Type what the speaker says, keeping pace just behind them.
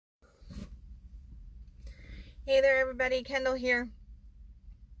Hey there everybody, Kendall here.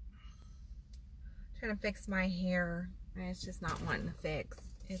 Trying to fix my hair. It's just not wanting to fix.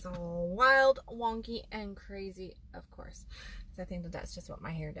 It's all wild, wonky, and crazy, of course. Because I think that that's just what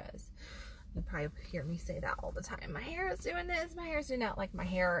my hair does. You'll probably hear me say that all the time. My hair is doing this, my hair is doing that. Like my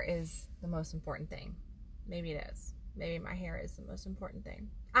hair is the most important thing. Maybe it is. Maybe my hair is the most important thing.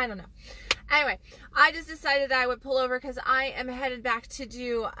 I don't know. Anyway, I just decided I would pull over because I am headed back to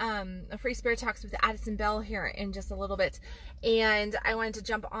do a free spirit talks with Addison Bell here in just a little bit. And I wanted to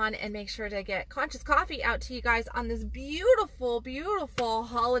jump on and make sure to get Conscious Coffee out to you guys on this beautiful, beautiful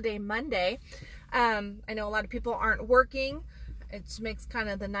holiday Monday. I know a lot of people aren't working. It makes kind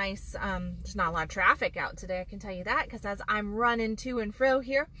of the nice, there's not a lot of traffic out today, I can tell you that, because as I'm running to and fro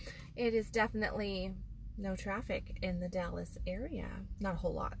here, it is definitely no traffic in the Dallas area. Not a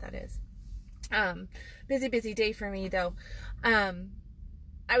whole lot, that is. Busy day for me though.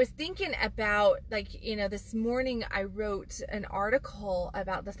 I was thinking about, like, you know, this morning I wrote an article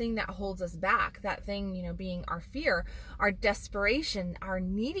about the thing that holds us back, that thing, you know, being our fear, our desperation, our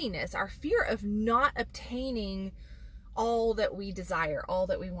neediness, our fear of not obtaining all that we desire, all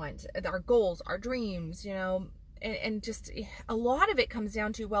that we want, our goals, our dreams, you know. And just a lot of it comes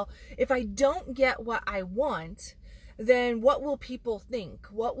down to, well, if I don't get what I want, then what will people think?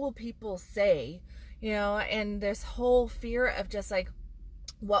 What will people say? You know, and this whole fear of just like,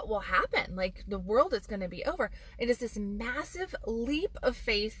 what will happen? Like the world is going to be over. It is this massive leap of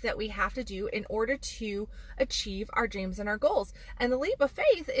faith that we have to do in order to achieve our dreams and our goals. And the leap of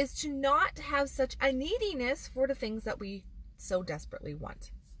faith is to not have such a neediness for the things that we so desperately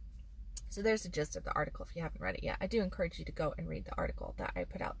want. So there's the gist of the article if you haven't read it yet. I do encourage you to go and read the article that I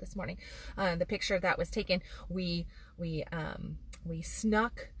put out this morning. The picture that was taken, we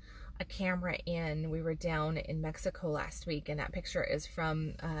snuck a camera in. We were down in Mexico last week, and that picture is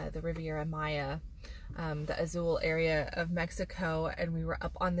from the Riviera Maya, the Azul area of Mexico, and we were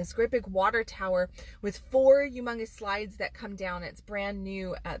up on this great big water tower with 4 humongous slides that come down. It's brand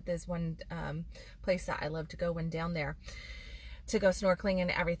new at this one place that I love to go when down there, to go snorkeling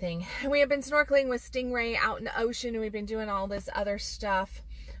and everything. And we have been snorkeling with Stingray out in the ocean, and we've been doing all this other stuff,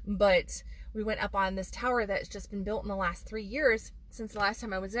 but we went up on this tower that's just been built in the last 3 years since the last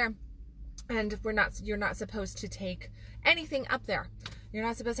time I was there. And you're not supposed to take anything up there. You're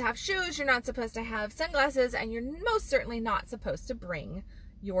not supposed to have shoes, you're not supposed to have sunglasses, and you're most certainly not supposed to bring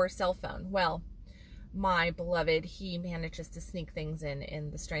your cell phone. Well, my beloved, he manages to sneak things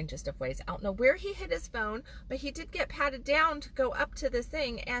in the strangest of ways. I don't know where he hid his phone, but he did get patted down to go up to this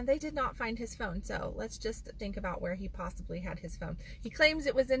thing, and they did not find his phone. So let's just think about where he possibly had his phone. He claims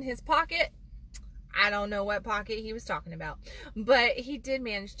it was in his pocket. I don't know what pocket he was talking about, but he did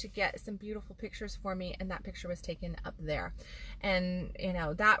manage to get some beautiful pictures for me, and that picture was taken up there. And you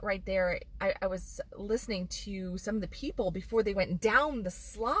know, that right there, I was listening to some of the people before they went down the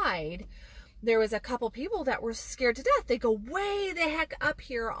slide. There was a couple people that were scared to death. They go way the heck up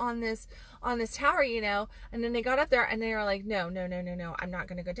here on this tower, you know, and then they got up there and they were like, no, I'm not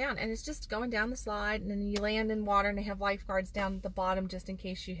going to go down. And it's just going down the slide, and then you land in water, and they have lifeguards down at the bottom just in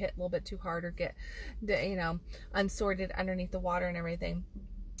case you hit a little bit too hard or get, you know, unsorted underneath the water and everything.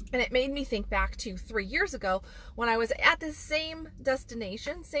 And it made me think back to 3 years ago when I was at the same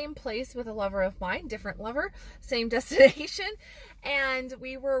destination, same place with a lover of mine, different lover, same destination. And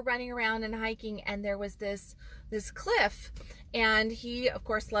we were running around and hiking, and there was this cliff. And he, of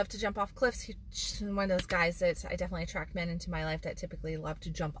course, loved to jump off cliffs. He's one of those guys that I definitely attract men into my life that typically love to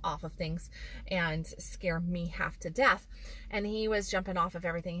jump off of things and scare me half to death. And he was jumping off of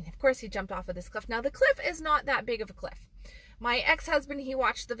everything. And of course, he jumped off of this cliff. Now, the cliff is not that big of a cliff. My ex-husband, he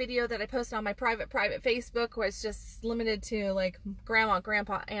watched the video that I posted on my private Facebook, where it's just limited to like grandma,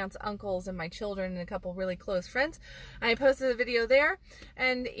 grandpa, aunts, uncles, and my children and a couple really close friends. I posted the video there,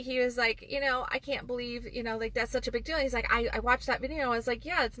 and he was like, you know, I can't believe, you know, like that's such a big deal. He's like, I watched that video. I was like,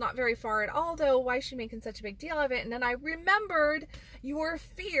 yeah, it's not very far at all, though. Why is she making such a big deal of it? And then I remembered your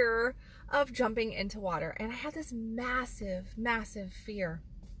fear of jumping into water. And I had this massive, massive fear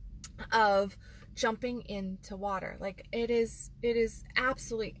of jumping into water. Like it is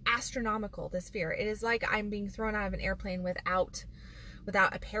absolutely astronomical, this fear. It is like I'm being thrown out of an airplane without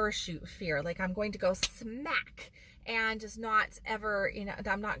a parachute fear. Like I'm going to go smack and just not ever, you know,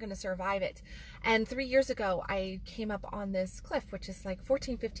 I'm not going to survive it. And 3 years ago, I came up on this cliff, which is like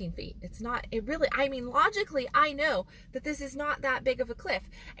 14, 15 feet. It's not, it really, I mean, logically, I know that this is not that big of a cliff.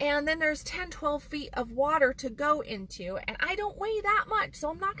 And then there's 10, 12 feet of water to go into, and I don't weigh that much. So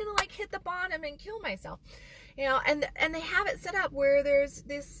I'm not going to like hit the bottom and kill myself. You know, and they have it set up where there's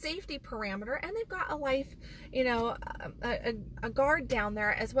this safety parameter, and they've got a life, you know, a guard down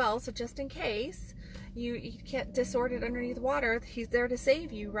there as well. So just in case, you can't distort it underneath water. He's there to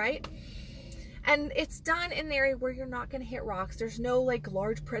save you, right? And it's done in an area where you're not going to hit rocks. There's no like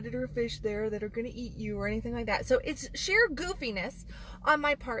large predator fish there that are going to eat you or anything like that. So it's sheer goofiness on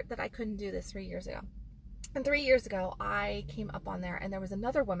my part that I couldn't do this 3 years ago. And 3 years ago, I came up on there, and there was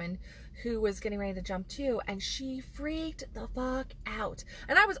another woman who was getting ready to jump too, and she freaked the fuck out.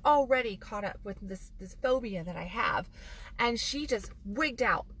 And I was already caught up with this phobia that I have, and she just wigged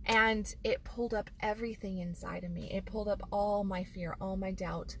out, and it pulled up everything inside of me. It pulled up all my fear, all my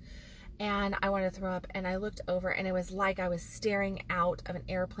doubt, and I wanted to throw up. And I looked over, and it was like I was staring out of an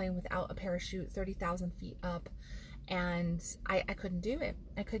airplane without a parachute, 30,000 feet up, and I couldn't do it.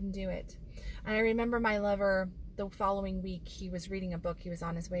 I couldn't do it. And I remember my lover, the following week, he was reading a book. He was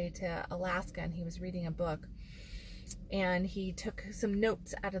on his way to Alaska, and he was reading a book, and he took some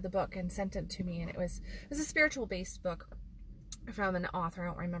notes out of the book and sent it to me. And it was a spiritual based book from an author. I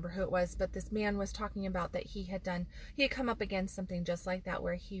don't remember who it was, but this man was talking about that he had come up against something just like that,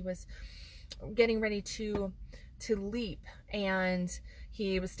 where he was getting ready to leap, and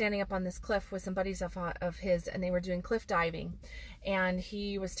he was standing up on this cliff with some buddies of his, and they were doing cliff diving, and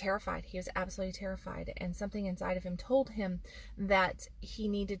he was terrified. He was absolutely terrified, and something inside of him told him that he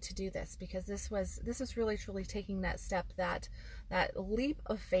needed to do this, because this was really truly taking that step, that leap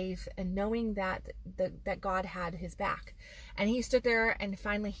of faith, and knowing that God had his back. And he stood there, and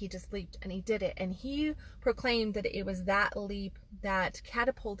finally he just leaped, and he did it, and he proclaimed that it was that leap that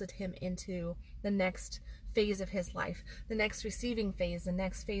catapulted him into the next phase of his life, the next receiving phase, the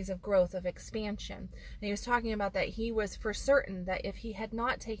next phase of growth, of expansion. And he was talking about that he was for certain that if he had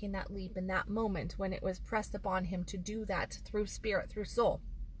not taken that leap in that moment, when it was pressed upon him to do that through spirit, through soul,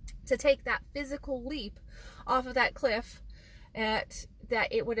 to take that physical leap off of that cliff, that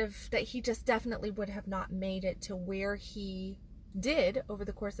he just definitely would have not made it to where he did over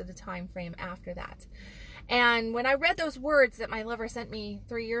the course of the time frame after that. And when I read those words that my lover sent me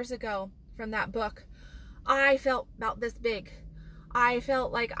 3 years ago from that book, I felt about this big. I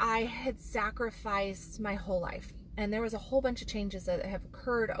felt like I had sacrificed my whole life. And there was a whole bunch of changes that have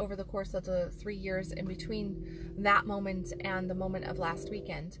occurred over the course of the 3 years in between that moment and the moment of last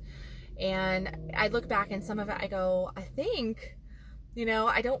weekend. And I look back, and some of it I go, I think,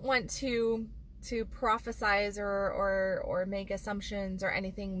 I don't want to prophesize or make assumptions or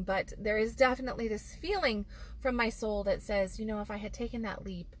anything, but there is definitely this feeling from my soul that says, if I had taken that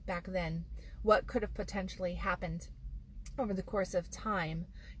leap back then, what could have potentially happened over the course of time?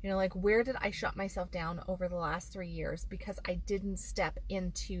 Like, where did I shut myself down over the last 3 years because I didn't step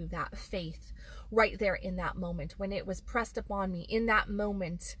into that faith right there in that moment when it was pressed upon me in that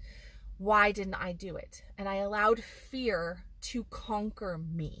moment? Why didn't I do it? And I allowed fear to conquer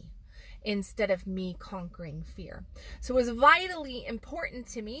me instead of me conquering fear. So it was vitally important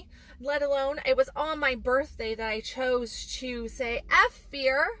to me, let alone it was on my birthday that I chose to say, F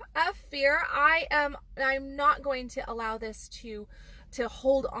fear, I'm not going to allow this to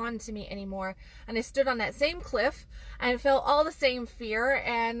hold on to me anymore. And I stood on that same cliff and felt all the same fear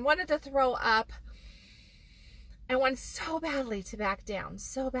and wanted to throw up. I wanted so badly to back down,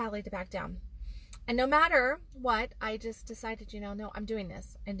 And no matter what, I just decided, no, I'm doing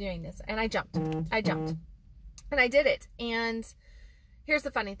this. And I jumped. And I did it. And here's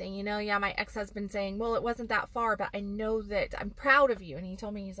the funny thing, my ex-husband saying, well, it wasn't that far, but I know that I'm proud of you. And he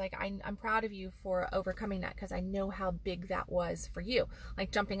told me, he's like, I'm proud of you for overcoming that, because I know how big that was for you.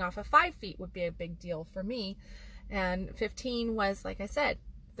 Like, jumping off of 5 feet would be a big deal for me. And 15 was, like I said,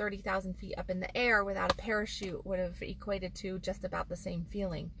 30,000 feet up in the air without a parachute would have equated to just about the same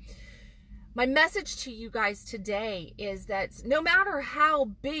feeling. My message to you guys today is that no matter how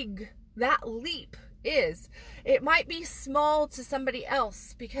big that leap is, it might be small to somebody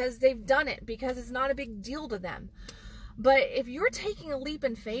else because they've done it, because it's not a big deal to them. But if you're taking a leap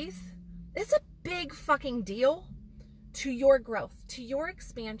in faith, it's a big fucking deal to your growth, to your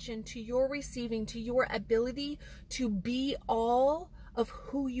expansion, to your receiving, to your ability to be all of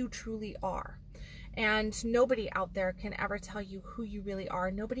who you truly are. And nobody out there can ever tell you who you really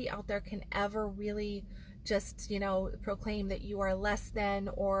are. Nobody out there can ever really just, proclaim that you are less than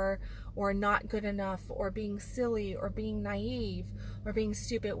or not good enough or being silly or being naive or being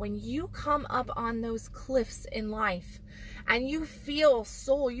stupid. When you come up on those cliffs in life and you feel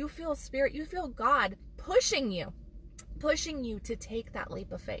soul, you feel spirit, you feel God pushing you to take that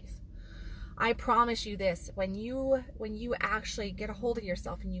leap of faith. I promise you this, when you actually get a hold of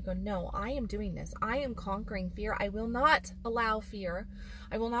yourself and you go, no, I am doing this. I am conquering fear. I will not allow fear.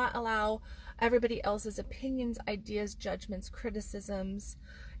 I will not allow everybody else's opinions, ideas, judgments, criticisms,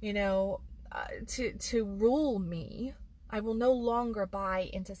 to rule me. I will no longer buy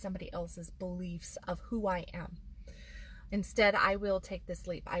into somebody else's beliefs of who I am. Instead, I will take this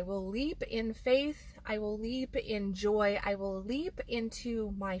leap. I will leap in faith. I will leap in joy. I will leap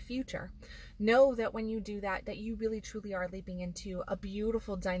into my future. Know that when you do that, that you really truly are leaping into a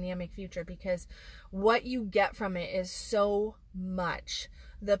beautiful dynamic future, because what you get from it is so much.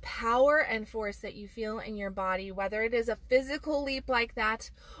 The power and force that you feel in your body, whether it is a physical leap like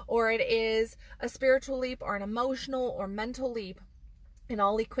that, or it is a spiritual leap, or an emotional or mental leap, it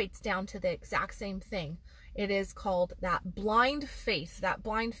all equates down to the exact same thing. It is called that blind faith,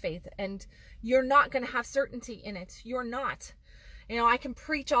 and you're not going to have certainty in it. You're not. You know, I can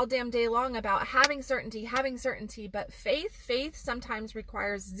preach all damn day long about having certainty, but faith sometimes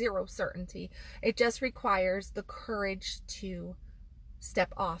requires zero certainty. It just requires the courage to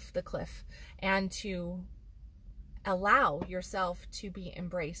step off the cliff and to allow yourself to be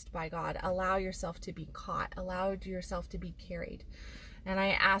embraced by God, allow yourself to be caught, allow yourself to be carried. And I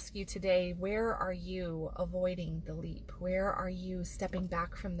ask you today, where are you avoiding the leap? Where are you stepping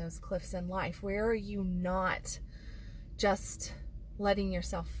back from those cliffs in life? Where are you not just letting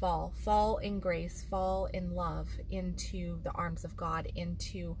yourself fall in grace, fall in love into the arms of God,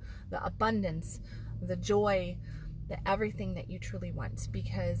 into the abundance, the joy, the everything that you truly want?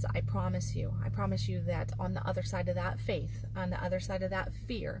 Because I promise you that on the other side of that faith, on the other side of that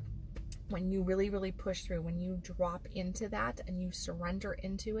fear, when you really, really push through, when you drop into that and you surrender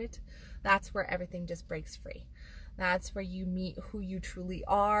into it, that's where everything just breaks free. That's where you meet who you truly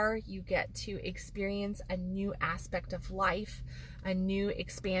are. You get to experience a new aspect of life, a new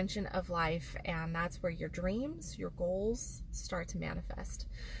expansion of life, and that's where your dreams, your goals start to manifest.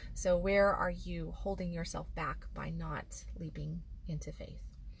 So where are you holding yourself back by not leaping into faith?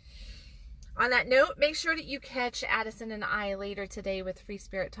 On that note, make sure that you catch Addison and I later today with Free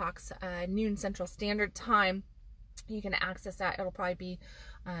Spirit Talks, noon Central Standard Time. You can access that. It'll probably be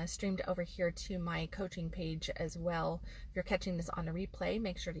streamed over here to my coaching page as well. If you're catching this on the replay,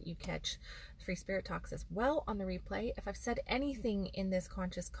 make sure that you catch Free Spirit Talks as well on the replay. If I've said anything in this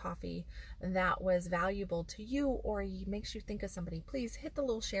Conscious Coffee that was valuable to you or makes you think of somebody, please hit the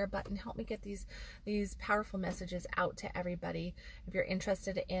little share button. Help me get these powerful messages out to everybody. If you're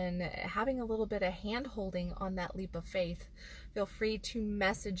interested in having a little bit of hand holding on that leap of faith, feel free to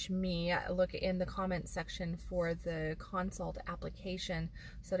message me. Look in the comment section for the consult application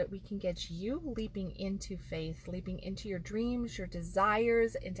so that we can get you leaping into faith, leaping into your dreams, your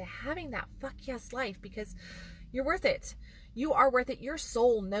desires, into having that fuck yes life, because you're worth it. You are worth it. Your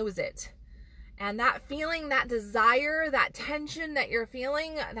soul knows it. And that feeling, that desire, that tension that you're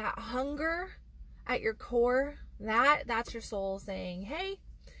feeling, that hunger at your core, that's your soul saying,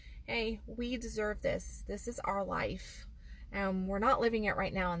 hey, we deserve this. This is our life. And we're not living it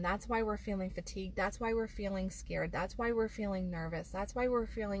right now, and that's why we're feeling fatigued. That's why we're feeling scared. That's why we're feeling nervous. That's why we're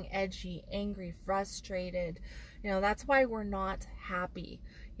feeling edgy, angry, frustrated. That's why we're not happy.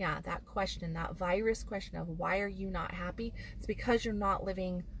 Yeah, that question, that virus question of why are you not happy? It's because you're not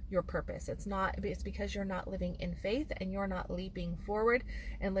living your purpose. It's because you're not living in faith, and you're not leaping forward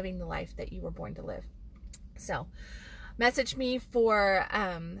and living the life that you were born to live. So, message me for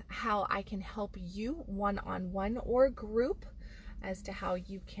how I can help you one-on-one or group as to how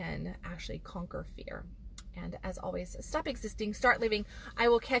you can actually conquer fear. And as always, stop existing, start living. I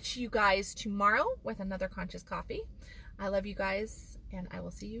will catch you guys tomorrow with another Conscious Coffee. I love you guys, and I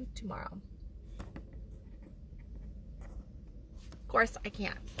will see you tomorrow. Of course, I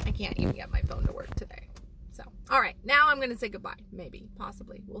can't even get my phone to work today. So, all right, now I'm going to say goodbye. Maybe,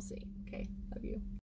 possibly. We'll see. Okay, love you.